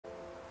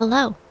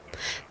Hello,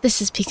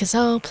 this is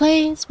Picasso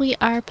Plays. We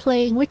are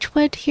playing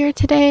Wytchwood here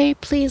today.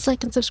 Please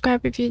like and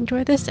subscribe if you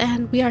enjoy this,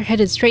 and we are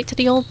headed straight to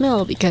the old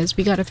mill because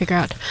we gotta figure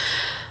out,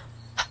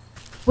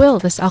 will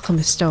this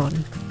alchemist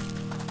stone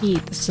be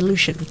the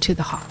solution to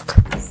the hawk?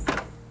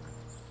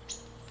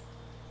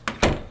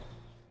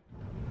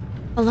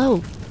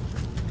 Hello,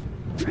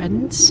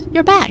 friends.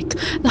 You're back!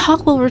 The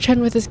hawk will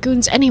return with his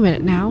goons any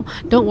minute now.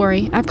 Don't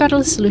worry, I've got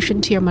a solution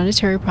to your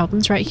monetary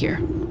problems right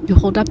here. You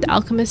hold up the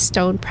alchemist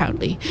stone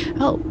proudly.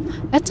 Oh,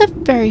 that's a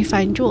very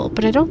fine jewel,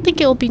 but I don't think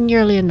it will be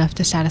nearly enough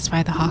to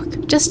satisfy the hawk.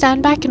 Just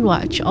stand back and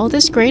watch. All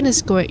this grain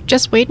is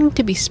just waiting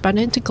to be spun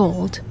into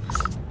gold.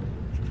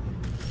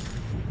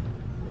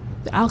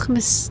 The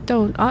alchemist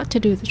stone ought to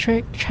do the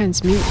trick.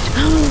 Transmute.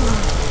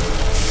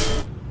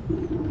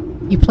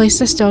 You place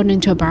the stone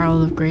into a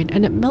barrel of grain,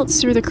 and it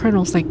melts through the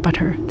kernels like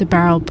butter. The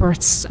barrel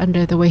bursts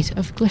under the weight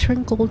of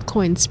glittering gold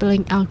coins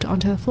spilling out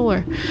onto the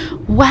floor.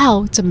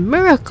 Wow, it's a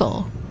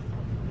miracle!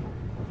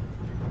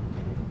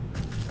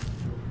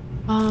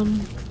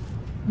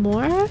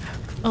 More?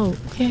 Oh,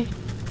 okay.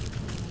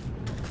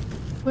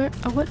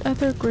 What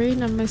other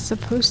grain am I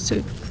supposed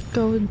to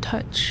go and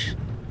touch?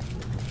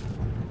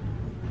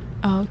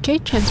 Okay,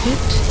 transmute.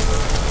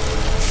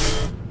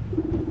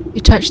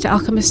 You touch the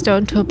alchemist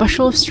stone to a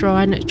bushel of straw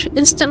and it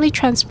instantly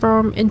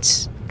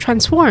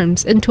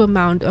transforms into a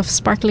mound of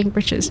sparkling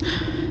riches.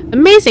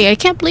 Amazing! I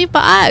can't believe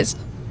my eyes!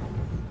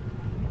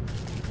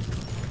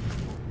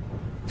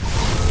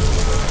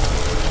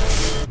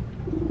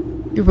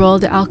 You roll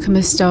the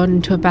alchemist stone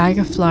into a bag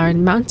of flour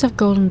and mountains of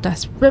golden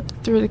dust rip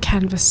through the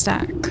canvas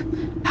stack.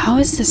 How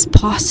is this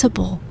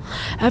possible?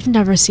 I've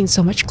never seen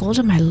so much gold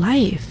in my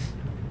life.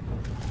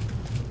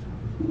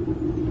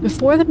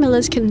 Before the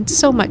millers can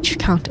so much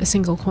count a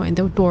single coin,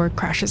 the door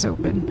crashes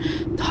open.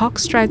 The hawk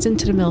strides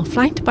into the mill,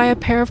 flanked by a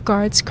pair of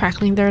guards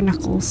crackling their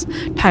knuckles.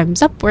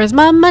 Time's up, where's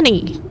my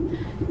money?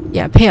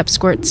 Yeah, pay up,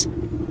 squirts.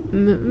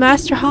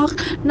 Master Hawk,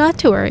 not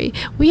to worry.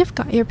 We have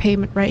got your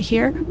payment right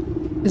here.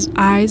 His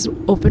eyes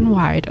open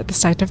wide at the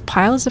sight of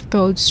piles of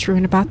gold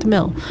strewn about the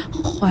mill.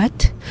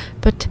 What?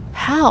 But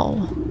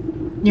how?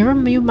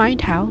 Never you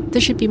mind how.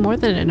 This should be more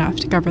than enough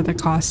to cover the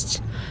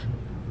costs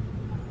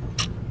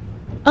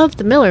of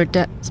the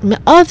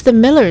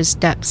miller's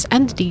debts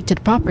and the deed to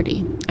the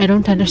property. I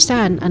don't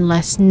understand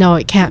unless no,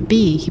 it can't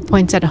be. He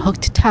points a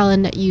hooked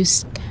talon at you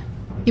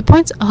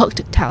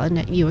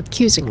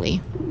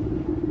accusingly.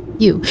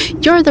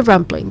 You're the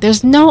rumpling.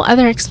 There's no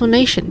other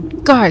explanation.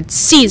 Guards,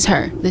 seize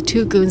her! The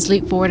two goons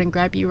leap forward and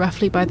grab you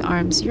roughly by the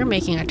arms. You're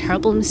making a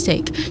terrible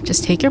mistake.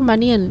 Just take your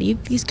money and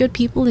leave these good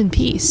people in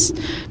peace.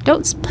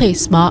 Don't play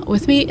smart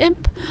with me,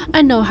 imp.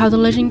 I know how the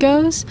legend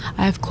goes.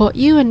 I have caught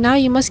you, and now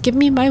you must give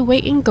me my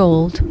weight in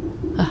gold.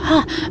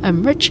 Aha!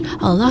 I'm rich.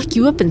 I'll lock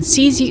you up and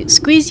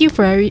squeeze you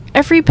for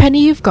every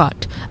penny you've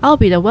got. I'll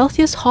be the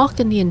wealthiest hawk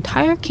in the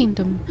entire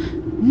kingdom.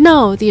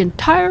 No, the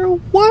entire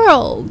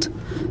world!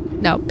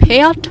 Now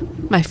pay out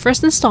my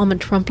first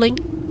installment, rumpling.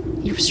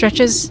 He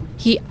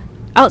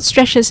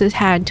outstretches his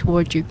hand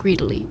toward you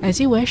greedily.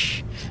 As you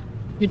wish.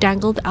 You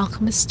dangle the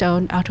alchemist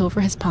stone out over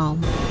his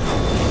palm.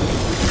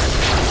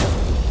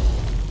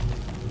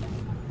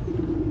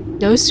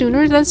 No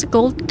sooner does the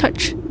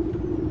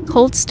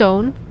cold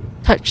stone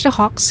touch the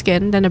hawk's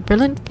skin than a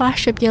brilliant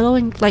flash of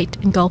yellowing light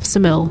engulfs the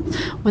mill.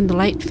 When the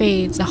light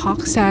fades, the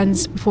hawk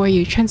stands before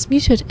you,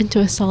 transmuted into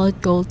a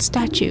solid gold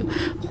statue.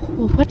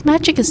 What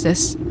magic is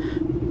this?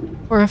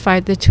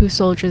 Horrified, the two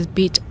soldiers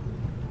beat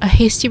a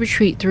hasty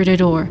retreat through the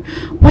door.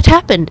 What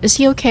happened? Is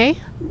he okay?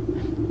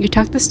 You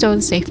tuck the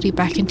stone safely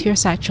back into your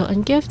satchel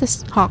and give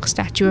the hawk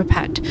statue a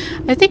pat.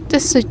 I think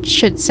this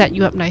should set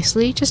you up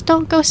nicely. Just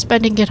don't go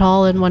spending it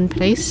all in one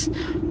place.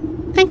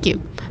 Thank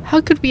you.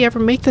 How could we ever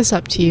make this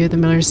up to you, the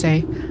millers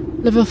say.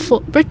 Live a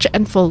rich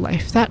and full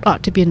life. That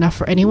ought to be enough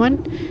for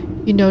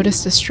anyone. You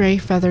notice the stray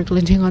feather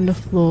glinting on the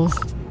floor.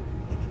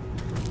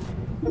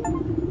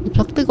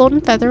 Pluck the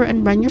golden feather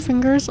and run your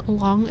fingers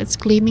along its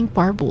gleaming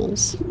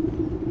barbools.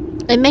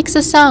 It makes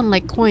a sound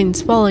like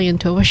coins falling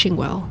into a wishing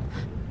well.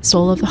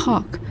 Soul of the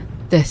hawk,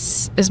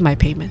 this is my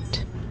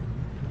payment.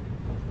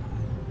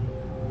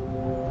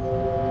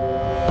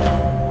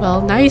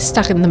 Well, now he's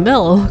stuck in the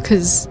mill,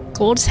 because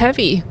gold's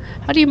heavy.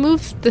 How do you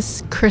move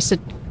this cursed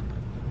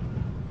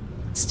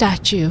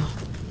statue?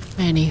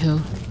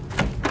 Anywho.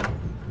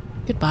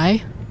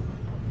 Goodbye.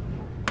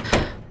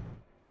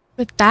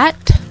 With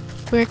that,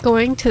 we're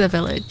going to the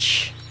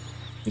village.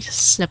 We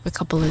just snip a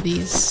couple of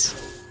these.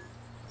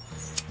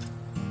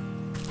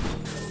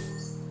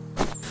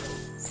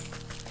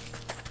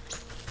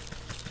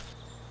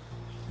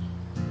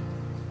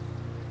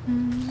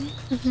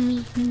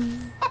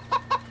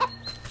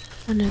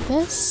 One of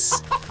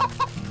this.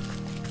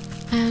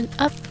 And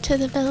up to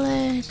the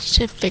village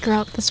to figure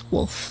out this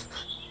wolf.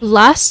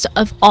 Last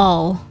of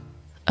all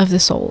of the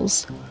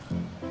souls.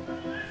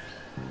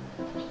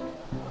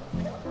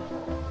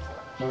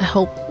 I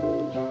hope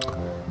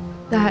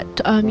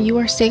that you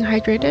are staying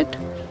hydrated.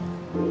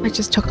 I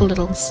just took a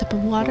little sip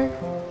of water.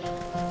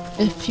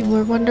 If you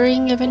were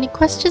wondering if any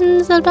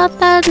questions about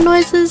that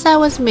noises I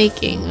was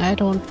making, I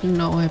don't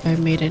know if I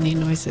made any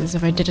noises.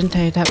 If I didn't,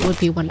 that would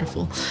be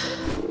wonderful.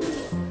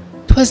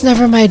 'Twas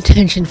never my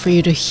intention for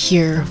you to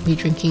hear me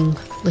drinking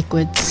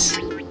liquids.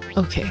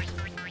 Okay.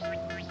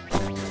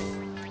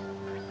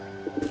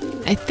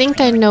 I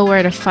think I know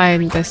where to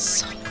find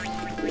this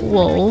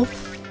wolf.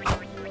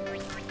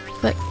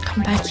 But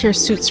come back here,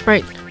 suit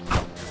sprite.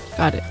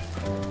 Got it.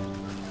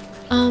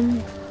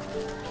 I'm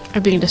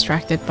being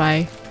distracted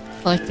by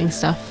collecting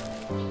stuff.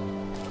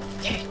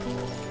 Okay,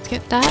 let's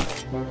get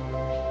that.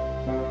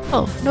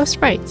 Oh, no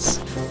sprites.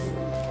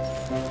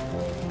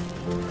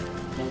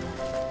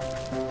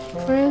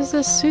 Where is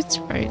the suit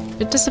sprite?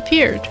 It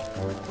disappeared.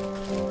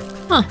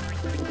 Huh.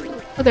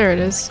 Oh, there it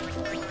is.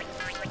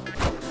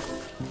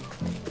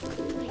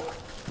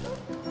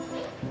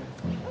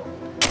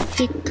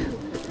 Peek.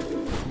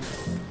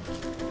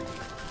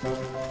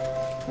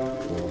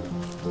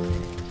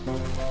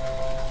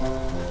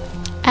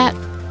 At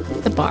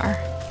the bar.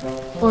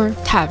 Or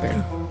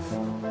tavern.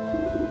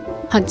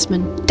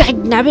 Huntsman.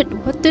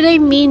 Dagnabbit! What did I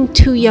mean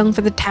too young for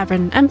the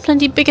tavern? I'm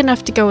plenty big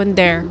enough to go in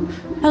there.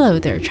 Hello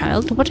there,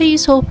 child. What are you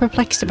so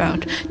perplexed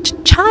about?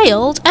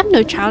 Child? I'm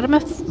no child. I'm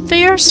a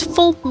fierce,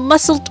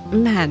 full-muscled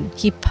man.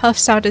 He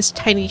puffs out his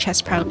tiny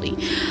chest proudly.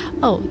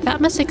 Oh, that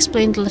must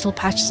explain the little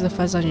patches of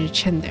fuzz on your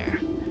chin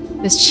there.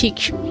 His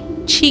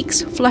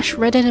cheeks flush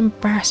red in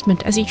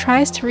embarrassment as he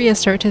tries to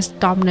reassert his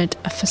dominant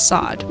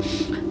facade.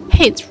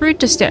 Hey, it's rude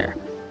to stare.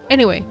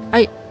 Anyway,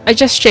 I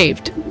just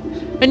shaved.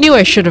 I knew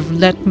I should have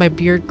let my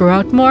beard grow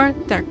out more.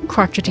 That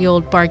crotchety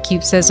old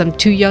barkeep says I'm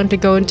too young to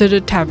go into the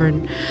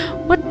tavern.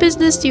 What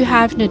business do you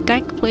have in a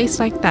dank place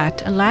like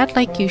that? A lad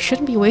like you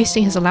shouldn't be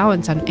wasting his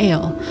allowance on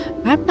ale.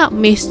 I'm not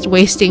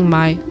wasting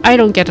my... I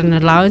don't get an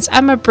allowance.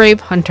 I'm a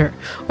brave hunter.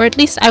 Or at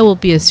least I will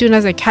be as soon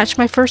as I catch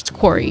my first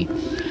quarry.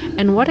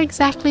 And what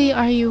exactly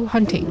are you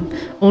hunting?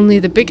 Only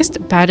the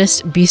biggest,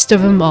 baddest beast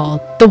of them all.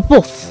 The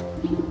wolf!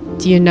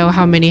 Do you know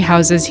how many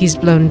houses he's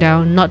blown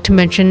down? Not to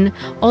mention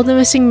all the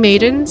missing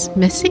maidens?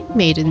 Missing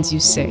maidens,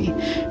 you say?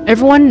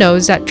 Everyone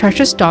knows that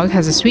treacherous dog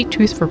has a sweet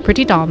tooth for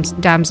pretty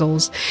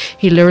damsels.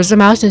 He lures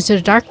them out into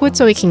the dark woods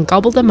so he can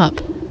gobble them up.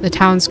 The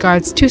town's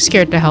guard's too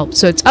scared to help,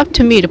 so it's up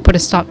to me to put a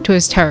stop to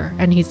his terror,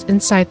 and he's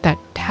inside that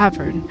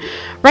tavern.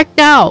 Right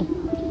now!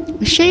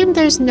 A shame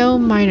there's no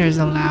minors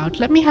allowed.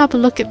 Let me have a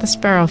look at the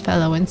sparrow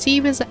fellow and see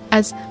if he's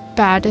as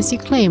bad as you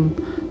claim.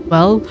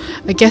 Well,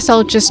 I guess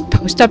I'll just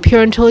post up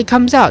here until he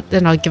comes out,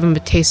 then I'll give him a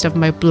taste of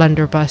my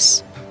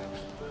blunderbuss.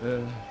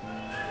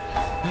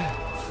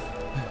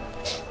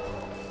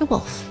 The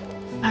wolf.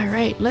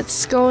 Alright,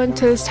 let's go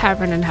into this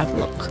tavern and have a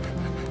look.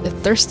 The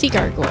thirsty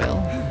gargoyle.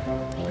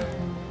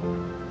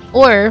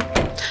 Or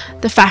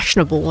the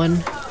fashionable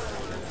one.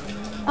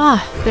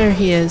 Ah, there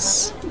he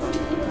is.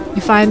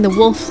 You find the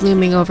wolf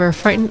looming over a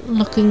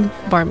frightened-looking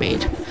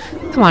barmaid.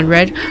 Come on,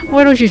 Red,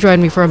 why don't you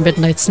join me for a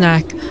midnight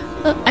snack?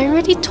 I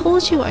already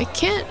told you I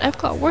can't. I've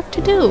got work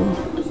to do.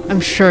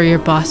 I'm sure your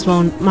boss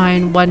won't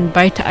mind one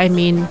bite,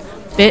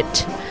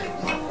 bit.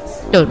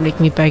 Don't make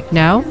me beg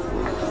now.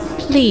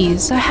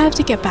 Please, I have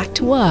to get back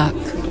to work.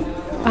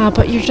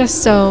 But you're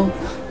just so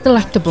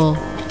delectable.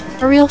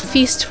 A real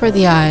feast for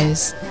the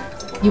eyes.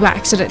 You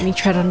accidentally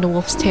tread on the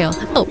wolf's tail.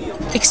 Oh,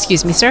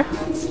 excuse me, sir.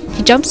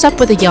 He jumps up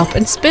with a yelp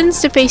and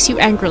spins to face you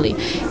angrily.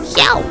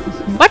 Yow!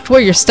 Watch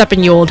where you're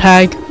stepping, you old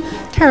hag.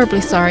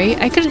 Terribly sorry.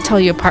 I couldn't tell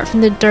you apart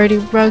from the dirty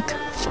rug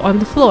on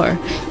the floor.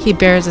 He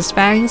bares his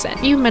fangs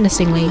at you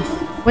menacingly.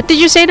 What did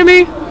you say to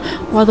me?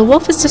 While the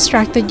wolf is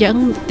distracted,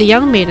 the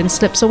young maiden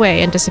slips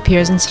away and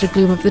disappears into the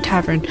gloom of the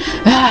tavern.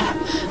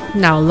 Ah!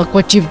 Now look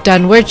what you've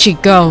done. Where'd she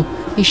go?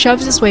 He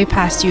shoves his way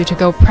past you to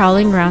go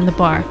prowling around the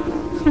bar.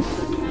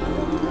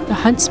 The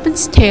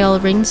huntsman's tale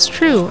rings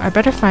true. I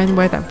better find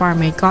where that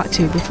barmaid got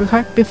to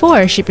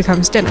before she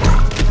becomes dinner.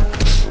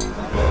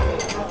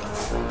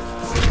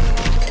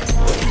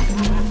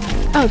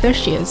 Oh, there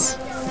she is.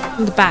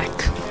 In the back.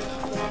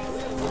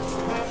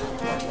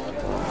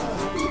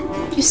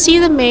 You see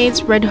the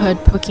maid's red hood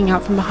poking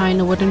out from behind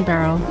a wooden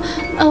barrel.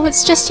 Oh,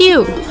 it's just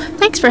you.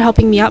 Thanks for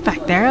helping me out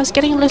back there. I was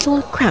getting a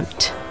little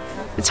cramped.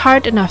 It's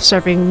hard enough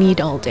serving mead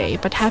all day,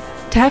 but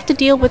have to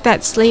deal with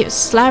that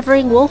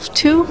slavering wolf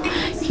too?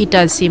 He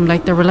does seem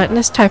like the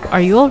relentless type. Are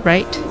you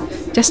alright?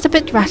 Just a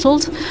bit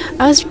rattled.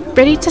 I was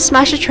ready to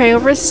smash a tray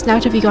over his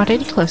snout if he got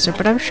any closer,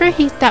 but I'm sure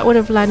that would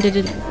have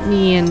landed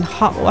me in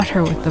hot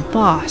water with the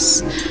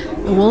boss.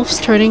 The wolf's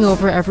turning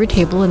over every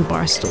table and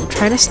bar stool,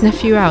 trying to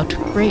sniff you out.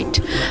 Great.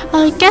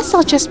 I guess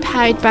I'll just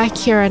hide back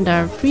here and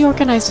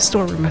reorganize the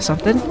storeroom or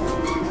something.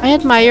 I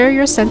admire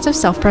your sense of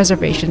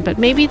self-preservation, but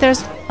maybe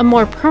there's a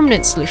more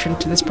permanent solution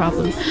to this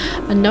problem.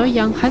 A no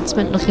young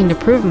huntsman looking to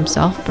prove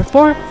himself.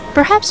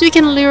 Perhaps we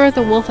can lure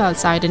the wolf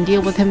outside and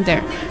deal with him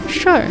there.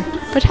 Sure,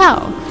 but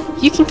how?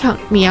 You can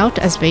count me out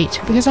as bait,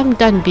 because I'm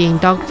done being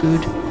dog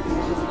food.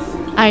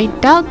 I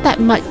doubt that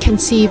Mutt can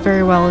see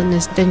very well in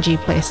this dingy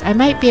place. I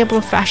might be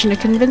able to fashion a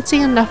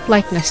convincing enough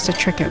likeness to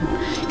trick him.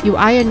 You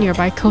eye a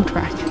nearby coat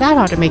rack. That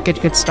ought to make a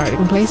good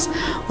starting place.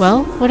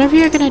 Well, whatever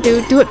you're gonna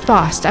do, do it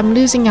fast. I'm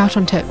losing out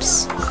on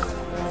tips.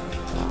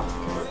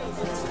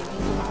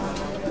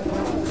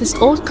 This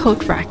old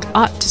coat rack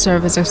ought to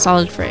serve as our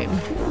solid frame.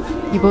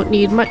 You won't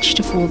need much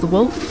to fool the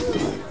wolf,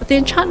 but the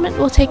enchantment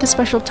will take a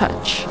special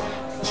touch.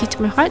 Key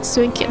to my heart's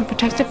trinket and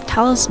protective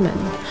talisman.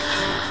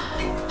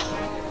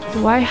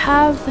 Do I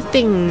have the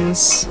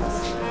things?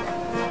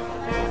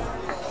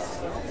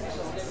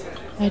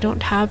 I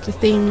don't have the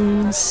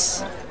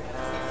things.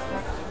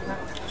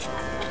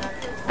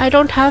 I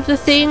don't have the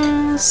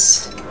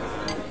things.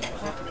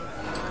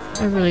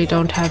 I really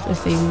don't have the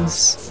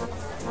things.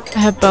 I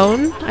have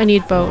bone. I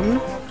need bone.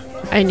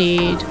 I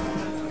need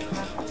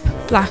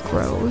black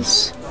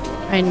rose.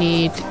 I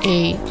need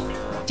a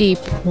deep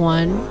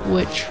one,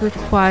 which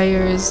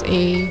requires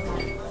a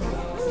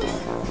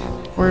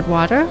word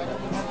water,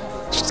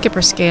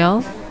 skipper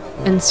scale,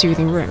 and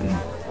soothing rune.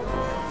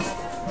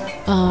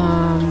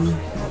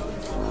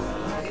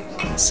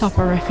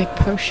 Soporific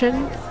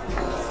potion.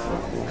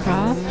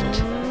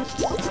 Craft.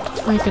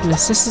 My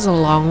goodness, this is a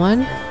long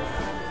one.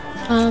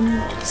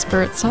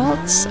 Spirit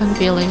salts,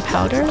 unveiling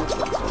powder.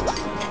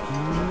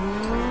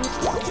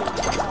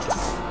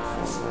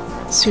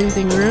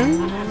 Soothing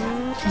rune.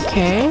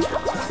 Okay.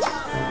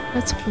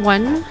 That's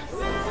one.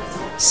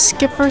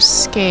 Skipper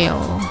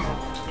scale.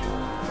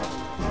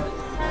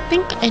 I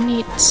think I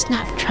need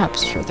snap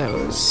traps for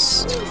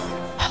those.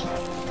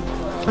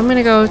 I'm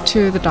gonna go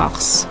to the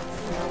docks.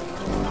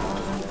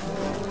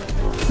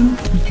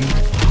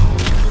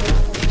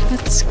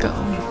 Let's go.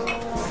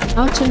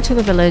 Out into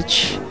the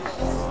village.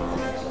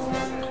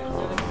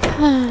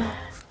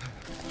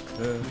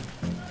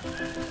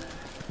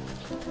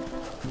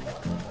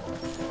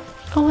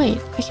 Oh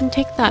wait, I can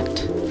take that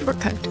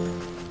shortcut.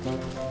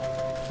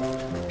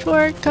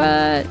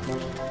 Shortcut!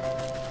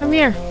 Come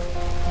here.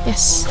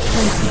 Yes,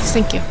 please,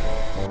 thank you.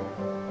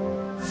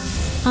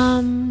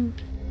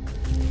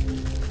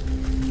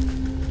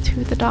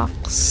 To the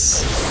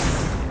docks.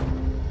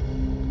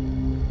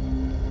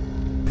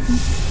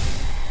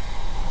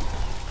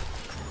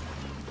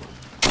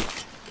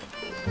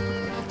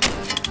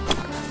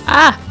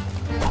 Ah!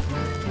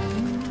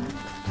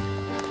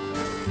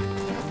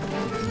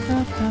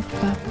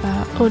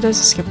 Oh, there's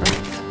a skipper.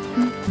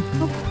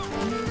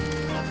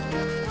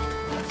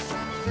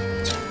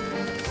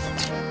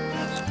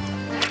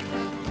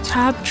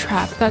 Crab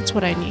trap, that's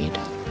what I need.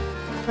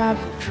 Crab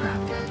trap.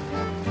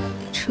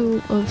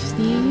 2 of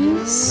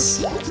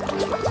these.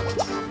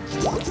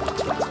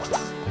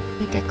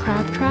 Make a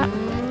crab trap.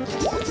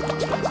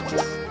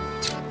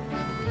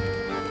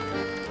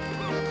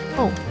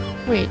 Oh,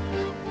 wait.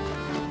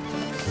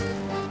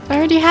 I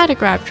already had a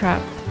crab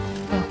trap.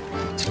 Oh.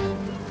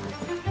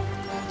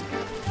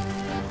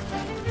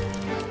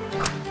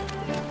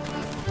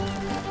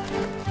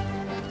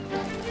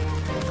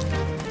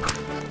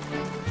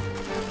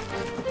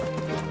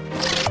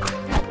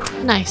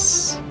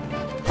 Nice.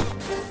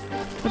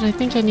 But I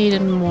think I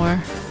needed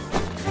more.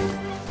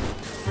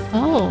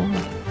 Oh,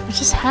 I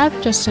just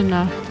have just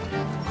enough.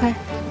 Okay.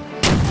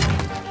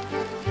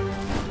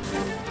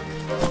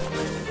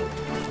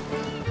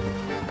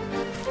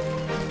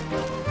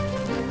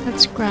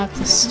 Let's grab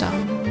the stuff.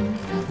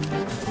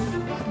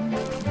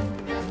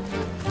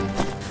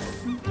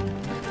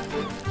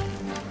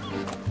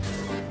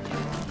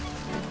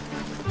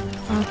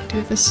 I'll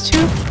do this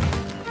too.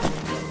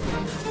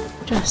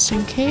 Just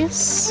in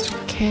case.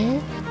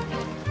 Okay.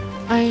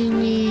 I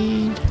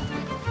need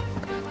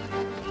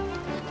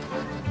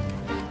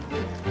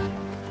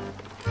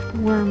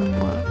worm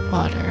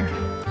water.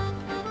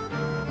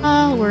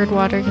 Word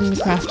water can be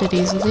crafted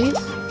easily.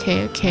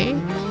 Okay, okay.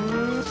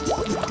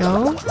 There we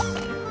go.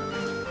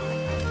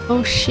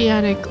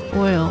 Oceanic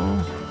oil.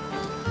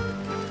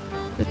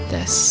 With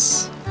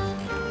this.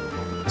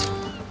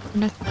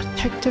 And a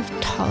protective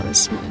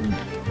talisman.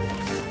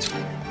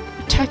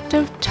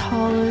 Protective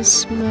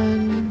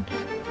talisman.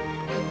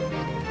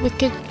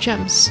 Wicked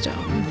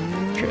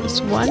gemstone.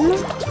 Here's one.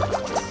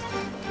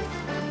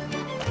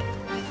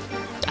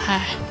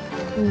 I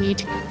need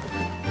to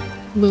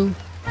move.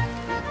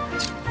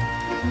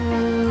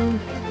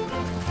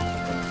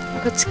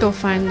 Let's go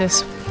find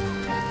this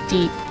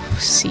deep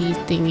sea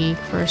thingy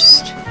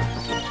first.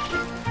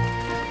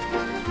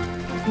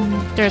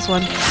 There's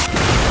one.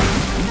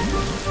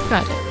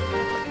 Got it.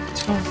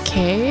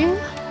 Okay.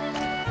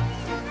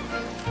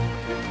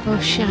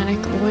 Oceanic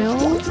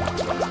oil.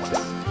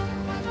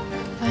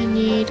 I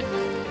need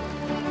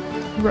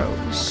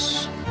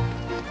rose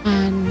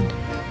and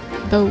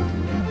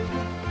bone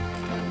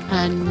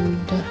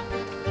and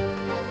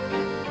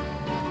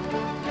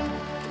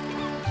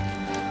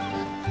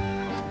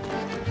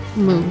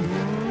moon.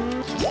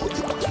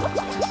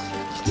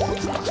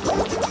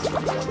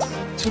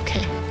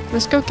 Okay,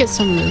 let's go get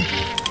some moon.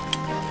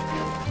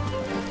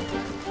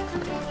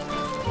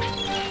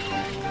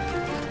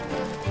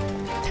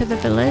 To the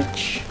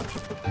village.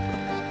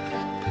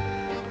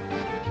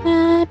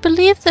 I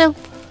believe the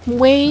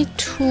way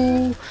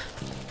to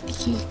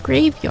the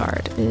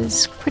graveyard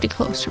is pretty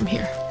close from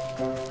here.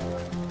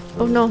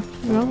 Oh no,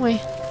 wrong way.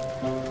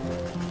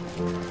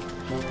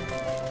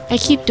 I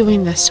keep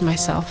doing this to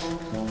myself.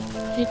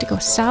 I need to go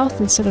south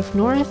instead of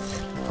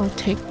north. I'll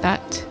take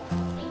that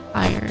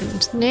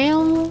Ironed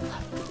nail.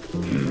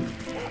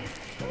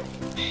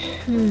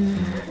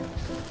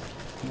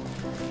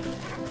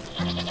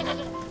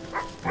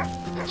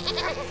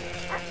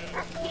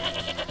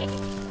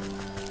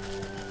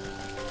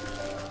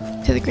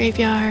 To the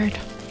graveyard.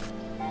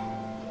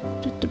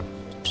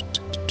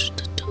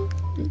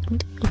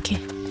 Okay.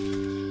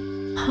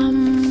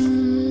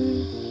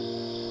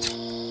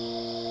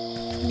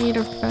 Need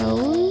a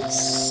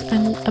rose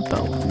and a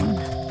bone.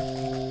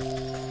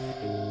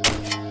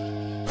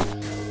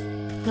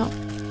 No.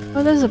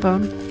 Oh, there's a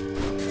bone.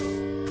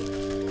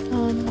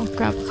 I'll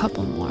grab a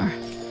couple more.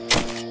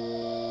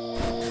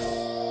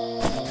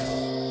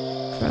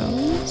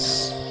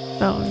 Rose,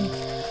 bone.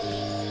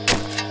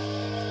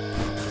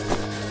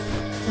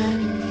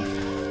 And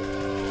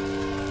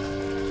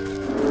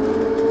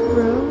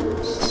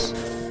rose,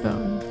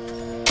 bone.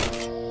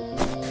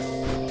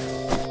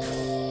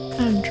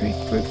 And drink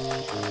root.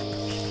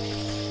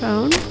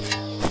 Bone.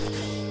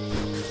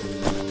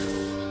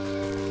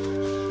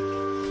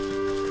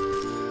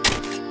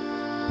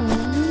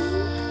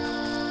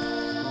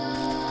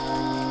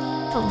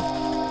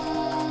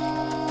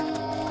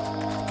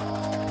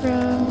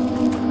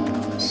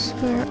 Rose,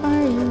 where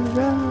are you,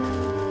 Rose?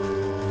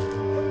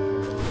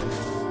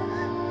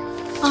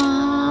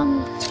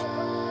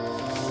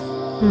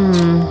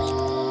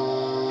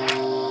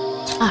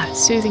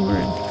 Soothing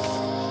room.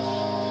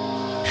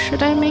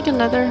 Should I make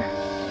another?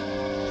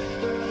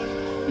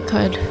 I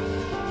could.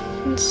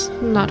 It's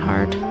not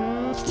hard.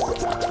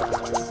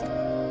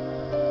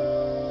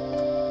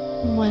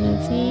 One of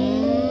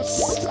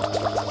these.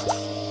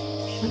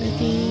 One of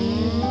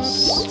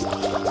these.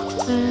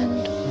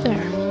 And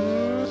there.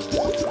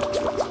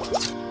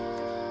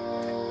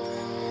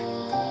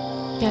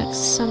 Get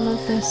some of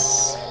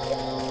this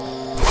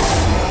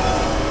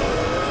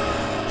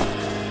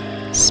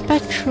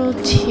spectral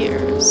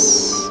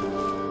tears.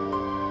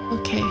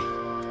 Okay.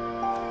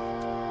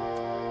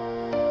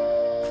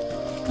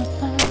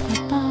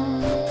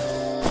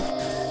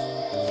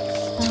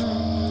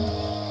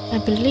 I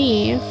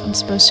believe I'm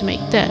supposed to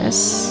make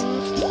this,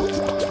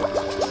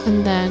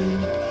 and then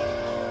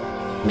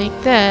make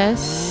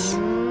this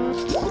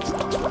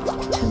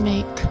to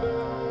make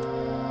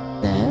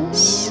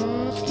this,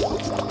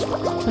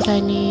 but I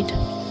need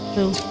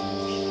moo.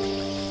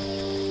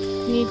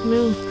 Need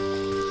moo.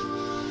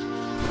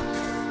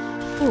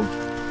 Ooh,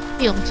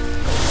 field.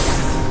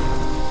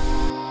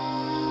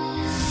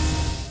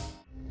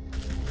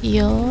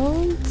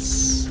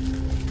 Fields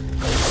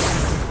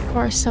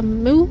for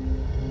some moo.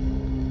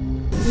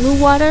 Moo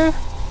water.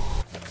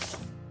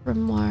 For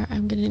more,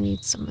 I'm gonna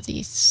need some of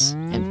these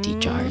empty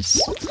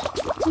jars.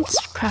 Let's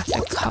craft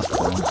a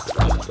couple.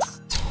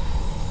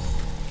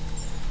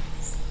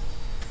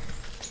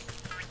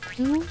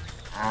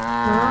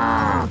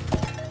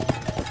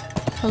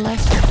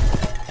 Collect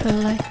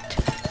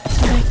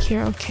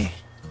here, okay.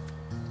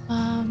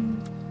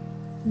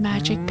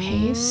 Magic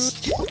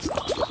paste.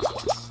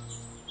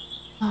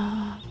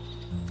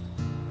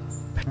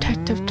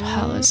 Protective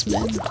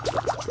talisman.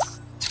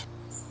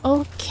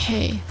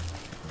 Okay.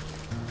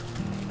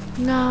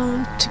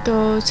 Now to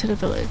go to the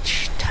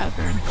village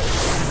tavern.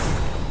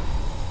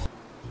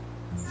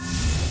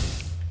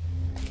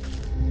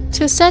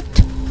 To set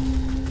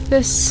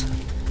this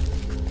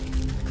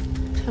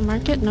to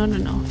market? No.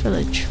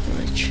 Village.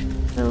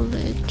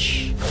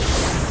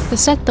 To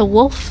set the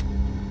wolf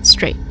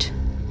straight.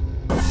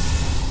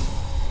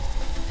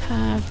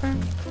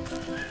 Tavern.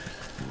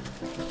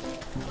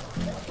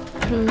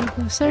 Through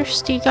the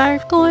thirsty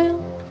gargoyle.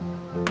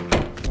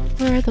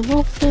 Where the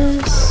wolf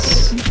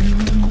is.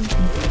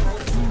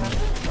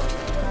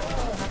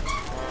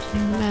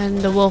 And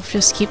the wolf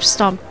just keeps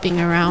stomping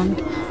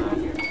around.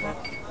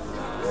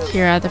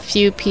 Here are the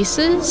few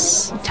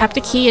pieces. Tap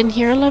the key and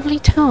hear a lovely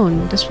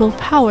tone. This will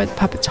power the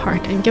puppet's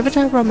heart and give it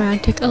a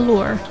romantic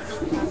allure.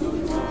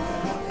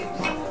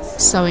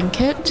 Sewing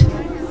kit.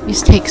 You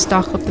take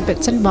stock of the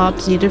bits and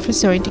bobs needed for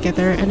sewing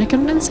together in a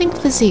convincing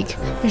physique.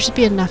 There should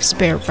be enough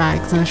spare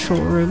rags in the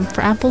storeroom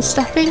for ample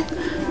stuffing.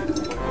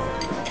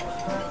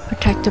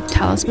 Protective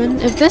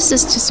talisman. If this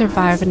is to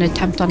survive an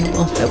attempt on a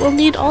wolf, it will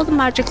need all the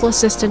magical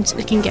assistance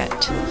it can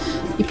get.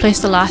 You place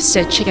the last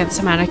stitch against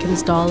the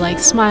mannequin's doll-like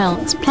smile.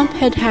 Its plump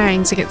head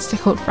hangs against the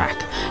coat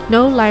rack,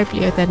 no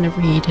livelier than a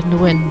reed in the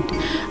wind.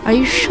 Are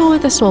you sure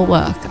this will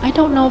work? I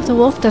know that the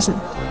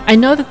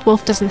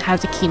wolf doesn't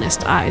have the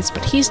keenest eyes,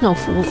 but he's no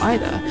fool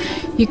either.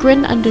 You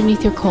grin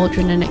underneath your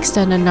cauldron and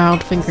extend a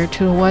gnarled finger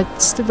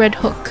towards the red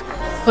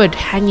hood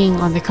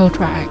hanging on the coat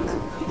rack.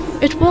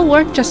 It will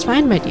work just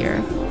fine, my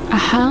dear. A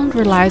hound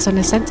relies on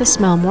a sense of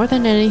smell more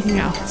than anything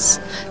else.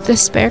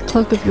 This spare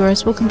cloak of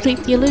yours will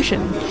complete the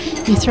illusion.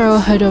 You throw a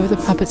hood over the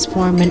puppet's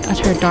form and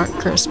utter a dark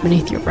curse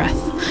beneath your breath.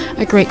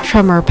 A great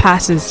tremor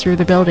passes through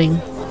the building,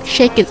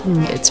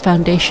 shaking its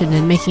foundation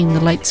and making the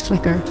lights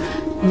flicker.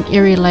 An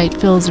eerie light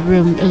fills the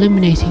room,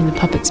 illuminating the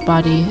puppet's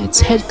body.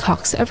 Its head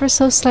cocks ever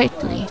so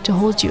slightly to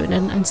hold you in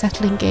an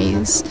unsettling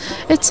gaze.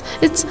 It's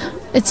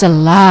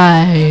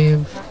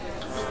alive!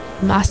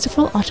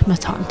 Masterful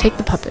automaton, take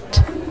the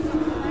puppet.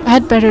 I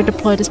had better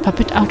deploy this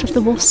puppet out of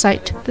the wolf's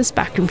sight. This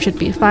back room should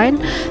be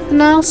fine.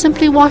 And I'll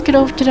simply walk it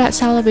over to that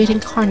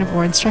salivating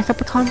carnivore and strike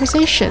up a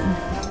conversation.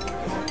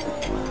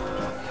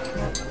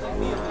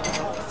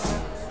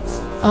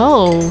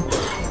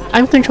 Oh,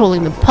 I'm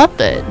controlling the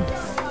puppet.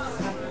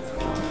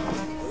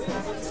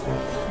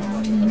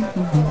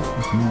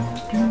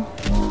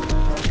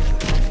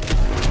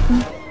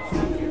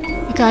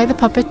 You guide the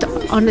puppet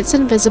on its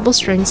invisible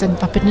strings and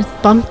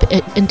bump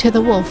it into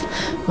the wolf.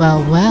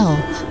 Well, well,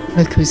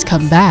 look who's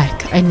come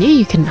back. I knew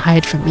you couldn't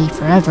hide from me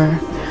forever.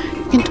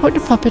 You contort the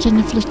puppet in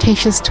a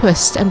flirtatious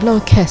twist and blow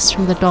a kiss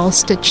from the doll's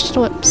stitched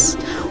lips.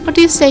 What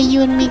do you say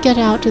you and me get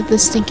out of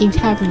this stinking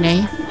tavern,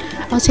 eh?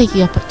 I'll take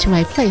you up to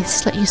my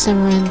place, let you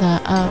simmer in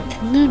the,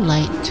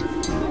 moonlight.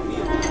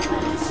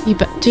 You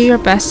do your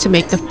best to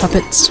make the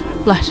puppets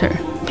flutter.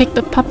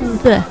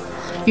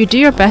 You do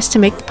your best to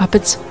make the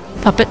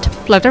puppet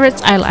flutter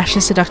its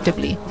eyelashes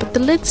seductively, but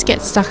the lids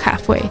get stuck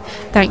halfway.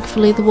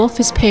 Thankfully, the wolf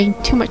is paying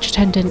too much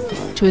attention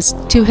to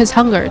his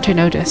hunger to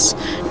notice.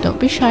 Don't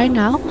be shy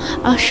now.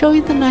 I'll show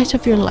you the night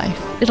of your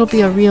life. It'll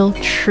be a real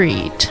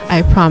treat,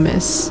 I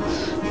promise.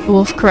 The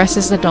wolf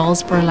caresses the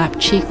doll's burlap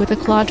cheek with a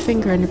clawed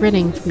finger and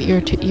grinning from ear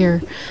to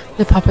ear.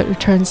 The puppet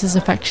returns his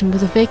affection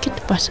with a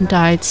vacant,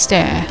 button-eyed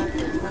stare.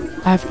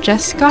 I've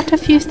just got a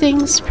few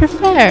things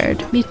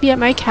prepared. Meet me at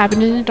my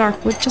cabin in a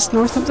dark wood just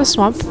north of the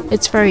swamp.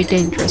 It's a very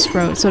dangerous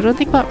road, so don't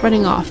think about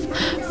running off.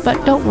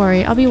 But don't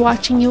worry, I'll be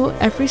watching you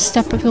every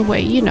step of the way,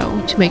 you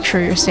know, to make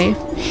sure you're safe.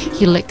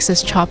 He licks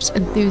his chops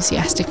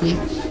enthusiastically.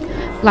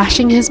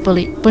 Lashing his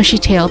bushy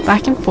tail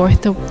back and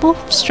forth, the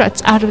wolf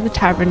struts out of the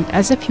tavern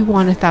as if he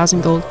won 1,000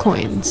 gold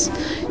coins.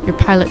 You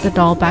pilot the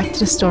doll back to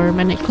the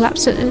storeroom and it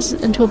collapses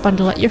into a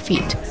bundle at your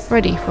feet,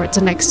 ready for its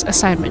next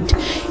assignment.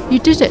 You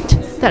did it!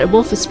 That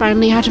wolf is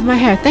finally out of my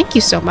hair. Thank you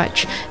so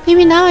much.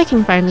 Maybe now I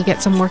can finally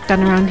get some work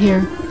done around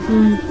here.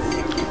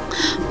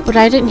 But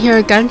I didn't hear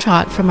a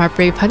gunshot from our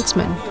brave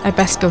huntsman. I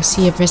best go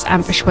see if his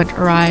ambush went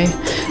awry.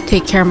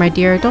 Take care, my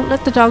dear. Don't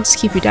let the dogs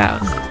keep you down.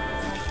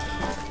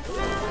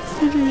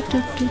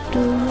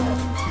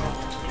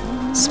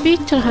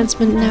 Speak to the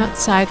huntsman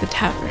outside the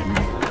tavern.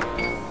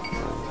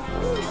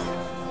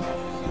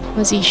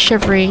 Was he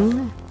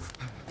shivering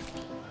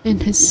in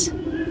his...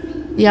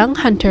 The young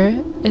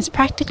hunter is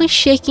practically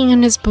shaking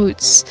in his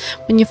boots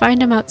when you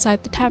find him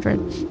outside the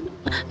tavern.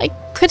 I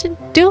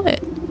couldn't do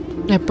it.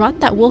 I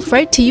brought that wolf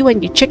right to you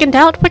and you chickened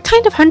out? What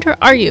kind of hunter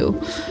are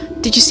you?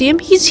 Did you see him?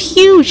 He's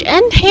huge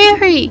and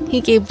hairy!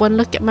 He gave one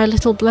look at my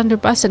little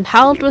blunderbuss and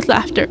howled with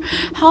laughter.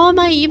 How am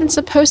I even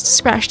supposed to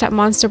scratch that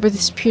monster with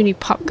his puny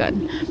pop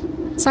gun?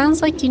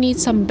 Sounds like you need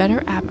some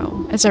better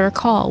ammo. As I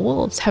recall,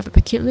 wolves have a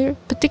particular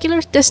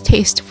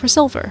distaste for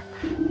silver.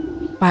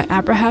 By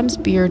Abraham's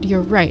beard,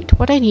 you're right.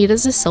 What I need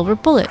is a silver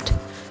bullet.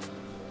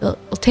 It'll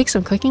take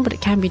some cooking, but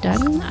it can be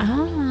done.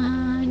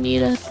 I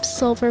need a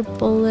silver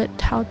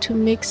bullet. How to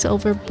make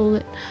silver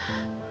bullet?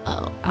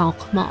 Oh,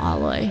 alchemy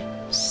alloy.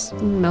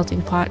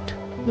 Melting pot.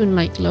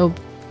 Moonlight globe.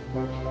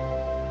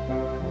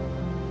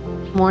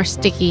 More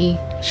sticky,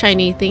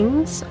 shiny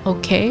things.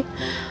 Okay.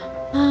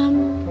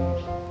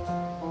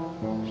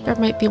 There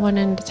might be one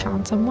in the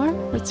town somewhere.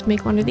 Let's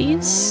make one of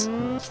these.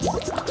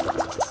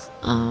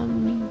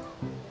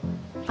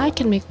 I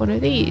can make one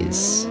of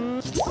these.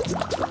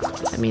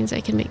 That means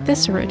I can make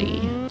this already.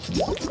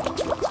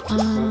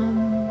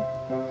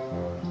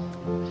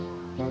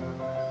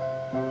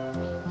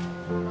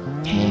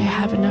 Okay, I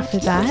have enough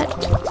of that.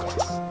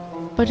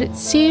 But it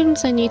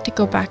seems I need to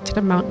go back to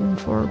the mountain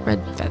for a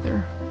red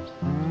feather.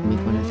 Make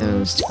one of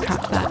those to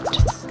craft that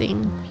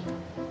thing.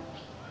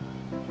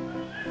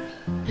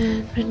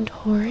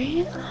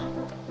 Inventory.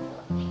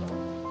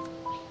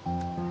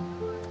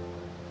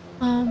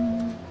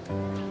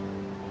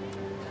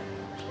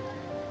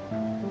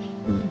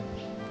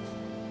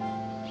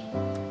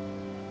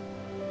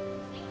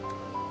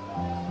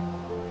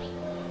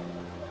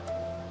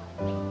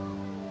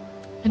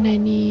 And I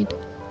need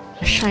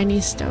a shiny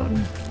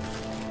stone.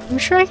 I'm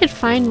sure I could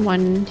find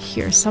one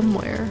here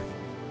somewhere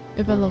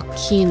if I look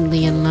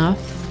keenly enough.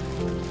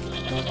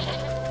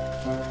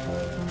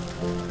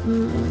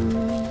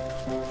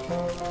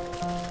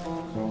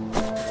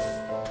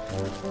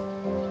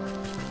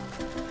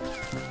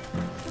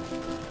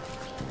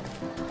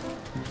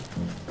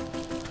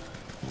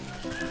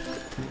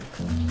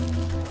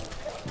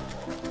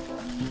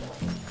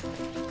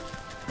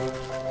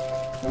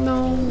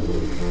 No.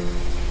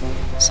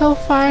 So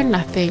far,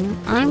 nothing.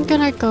 I'm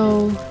gonna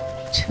go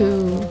to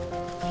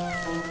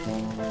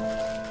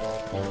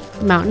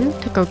the mountain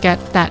to go get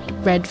that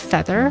red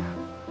feather.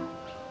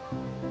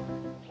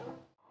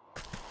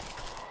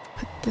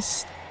 Put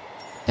this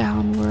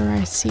down where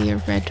I see a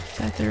red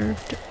feather.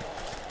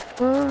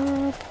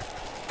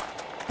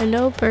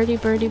 Hello, birdie,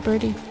 birdie,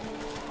 birdie.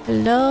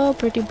 Hello,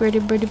 birdie, birdie,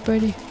 birdie,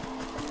 birdie.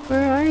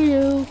 Where are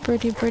you?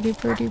 Birdie, birdie,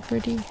 birdie,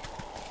 birdie.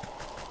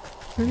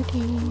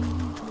 Birdie.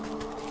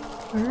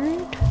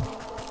 Bird?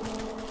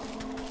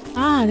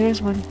 Ah,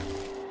 there's one.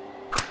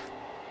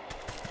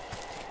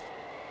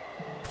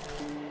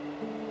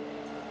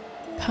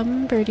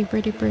 Come, birdie,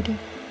 birdie, birdie.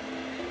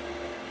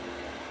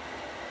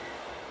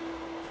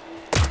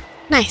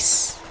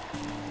 Nice.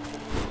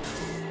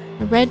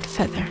 A red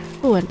feather.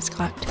 Oh, and it's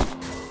got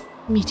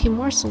meaty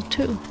morsel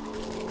too.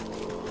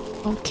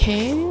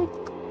 Okay.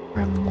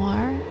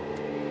 Grimoire.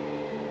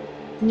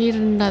 Need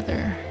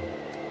another.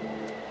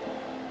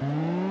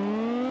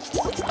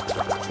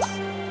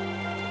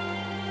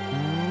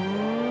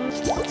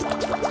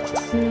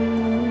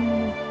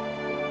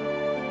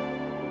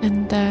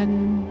 And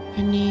then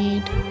I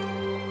need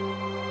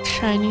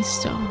shiny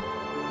stone.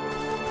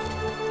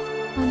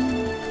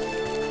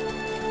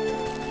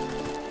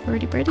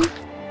 Birdie birdie?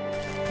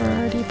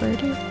 Birdie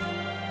birdie?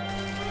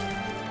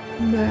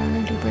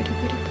 Birdie birdie birdie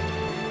birdie.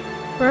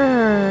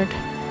 Bird!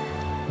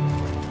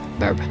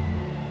 Burb.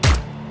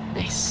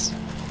 Nice.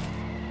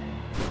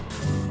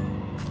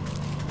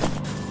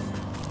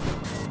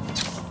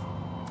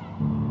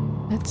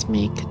 Let's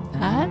make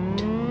that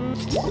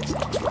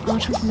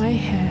out of my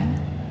hair.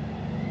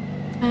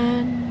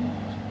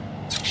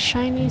 And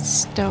shiny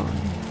stone.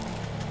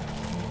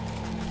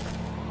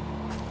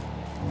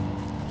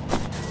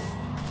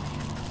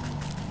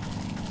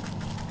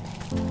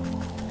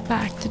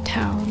 Back to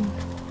town.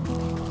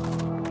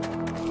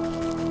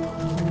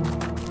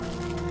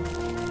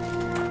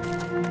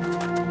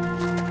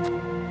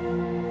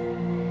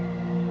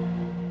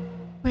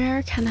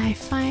 Where can I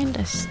find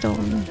a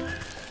stone?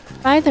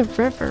 By the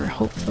river,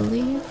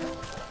 hopefully.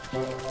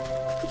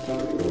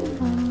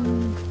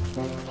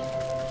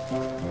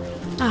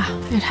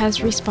 It has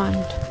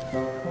respawned.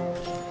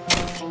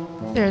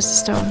 There's a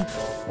stone.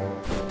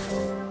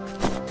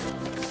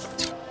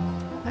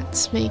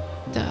 Let's make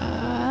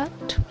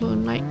that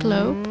moonlight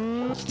globe.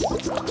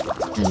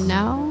 And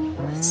now,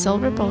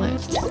 silver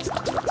bullet.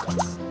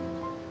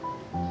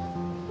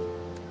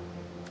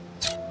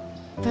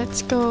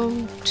 Let's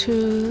go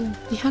to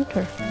the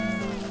hunter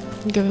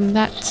and give him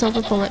that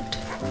silver bullet.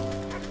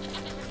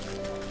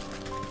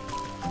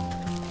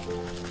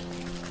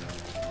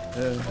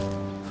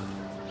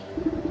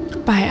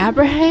 By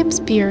Abraham's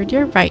beard,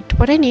 you're right.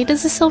 What I need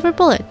is a silver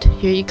bullet.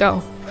 Here you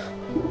go.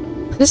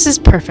 This is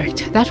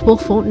perfect. That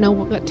wolf won't know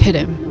what hit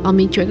him. I'll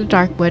meet you at the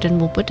dark wood and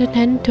we'll put an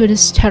end to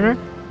his terror.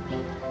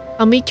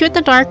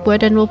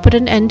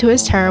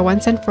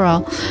 once and for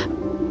all.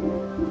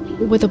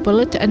 With a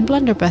bullet and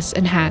blunderbuss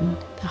in hand,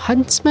 the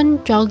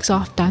huntsman jogs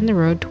off down the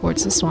road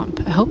towards the swamp.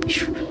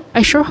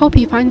 I sure hope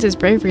he finds his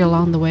bravery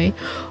along the way,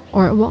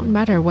 or it won't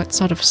matter what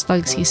sort of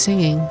slugs he's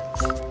singing.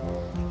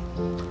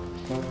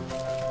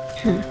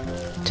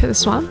 To the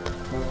swamp?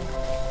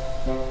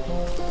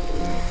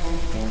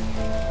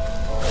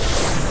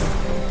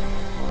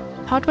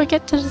 How do I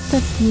get to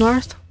the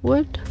north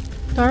wood?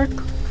 Dark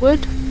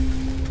wood?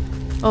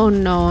 Oh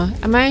no,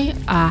 am I?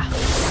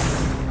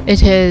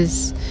 It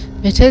is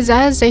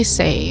as they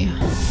say.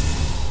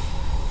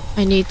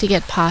 I need to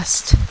get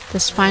past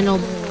this final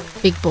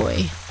big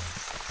boy.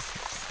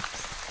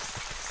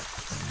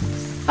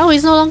 Oh,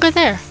 he's no longer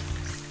there.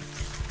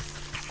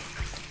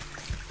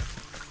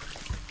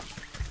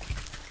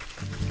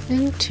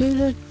 Into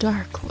the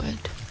dark wood.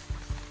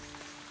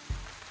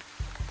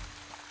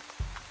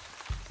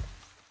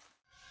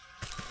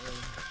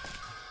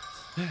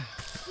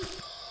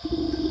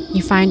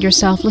 You find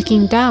yourself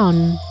looking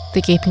down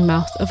the gaping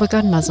mouth of a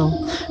gun muzzle.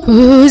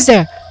 Who's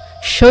there?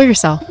 Show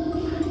yourself.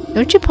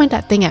 Don't you point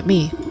that thing at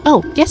me.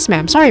 Oh, yes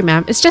ma'am. Sorry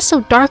ma'am. It's just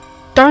so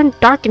darn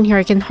dark in here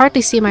I can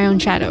hardly see my own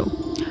shadow.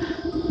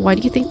 Why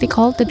do you think they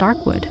call it the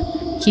dark wood?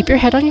 Keep your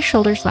head on your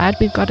shoulders, lad.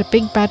 We've got a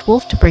big bad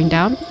wolf to bring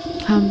down.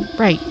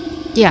 Right.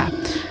 Yeah.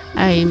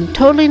 I'm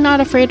totally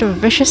not afraid of a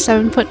vicious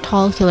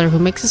 7-foot-tall killer who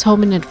makes his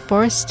home in a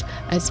forest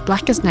as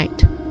black as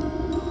night.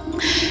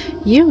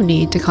 You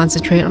need to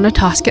concentrate on the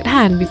task at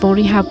hand. We've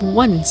only have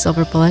one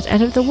silver bullet,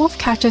 and if the wolf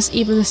catches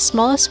even the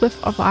smallest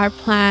whiff of our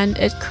plan,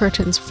 it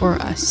curtains for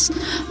us.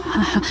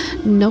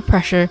 No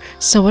pressure.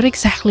 So what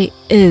exactly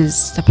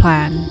is the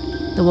plan?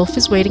 The wolf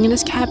is waiting in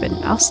his cabin.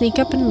 I'll sneak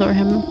up and lure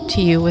him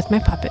to you with my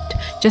puppet,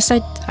 just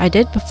like I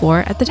did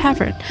before at the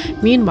tavern.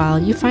 Meanwhile,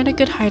 you find a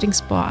good hiding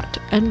spot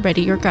and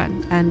ready your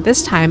gun. And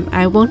this time,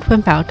 I won't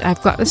wimp out.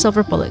 I've got the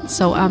silver bullet.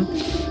 So,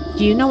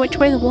 do you know which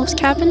way the wolf's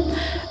cabin?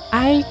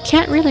 I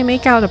can't really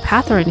make out a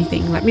path or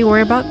anything. Let me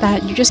worry about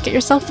that. You just get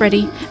yourself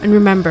ready. And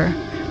remember,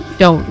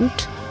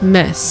 don't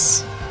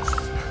miss.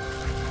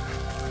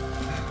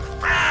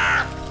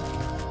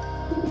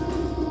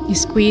 You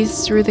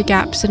squeeze through the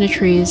gaps in the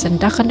trees and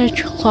duck under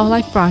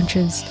claw-like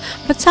branches,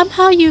 but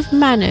somehow you've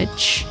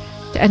managed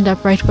to end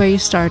up right where you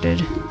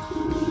started.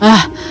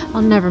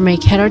 I'll never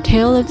make head or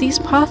tail of these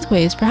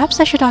pathways. Perhaps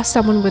I should ask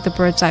someone with a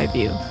bird's eye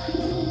view.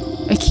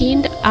 A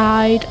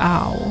keen-eyed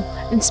owl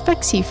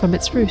inspects you from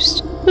its roost.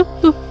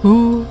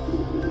 Hoo-hoo-hoo.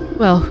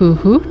 Well,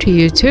 hoo-hoo to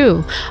you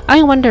too.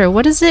 I wonder,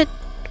 what it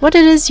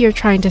is you're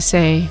trying to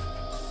say?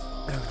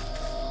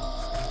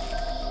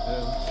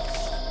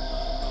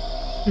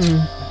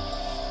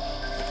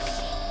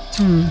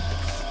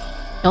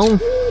 Oh.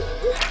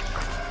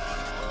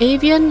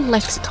 Avian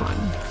lexicon.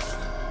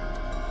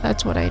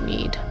 That's what I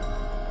need.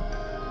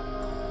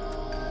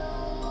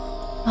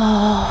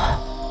 Oh.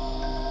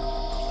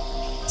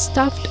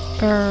 Stuffed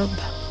herb.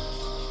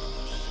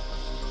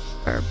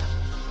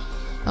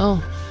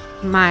 Oh,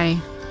 my.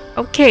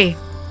 Okay.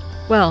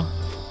 Well,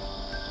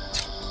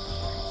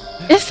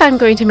 if I'm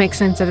going to make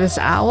sense of this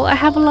owl, I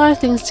have a lot of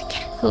things to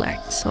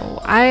collect.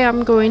 So I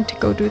am going to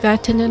go do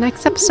that in the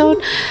next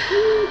episode.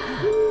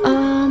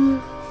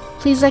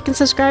 Please like and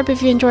subscribe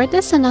if you enjoyed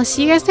this, and I'll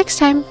see you guys next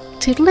time.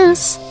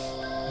 Toodaloos.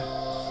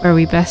 Where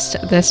we best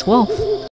this wolf.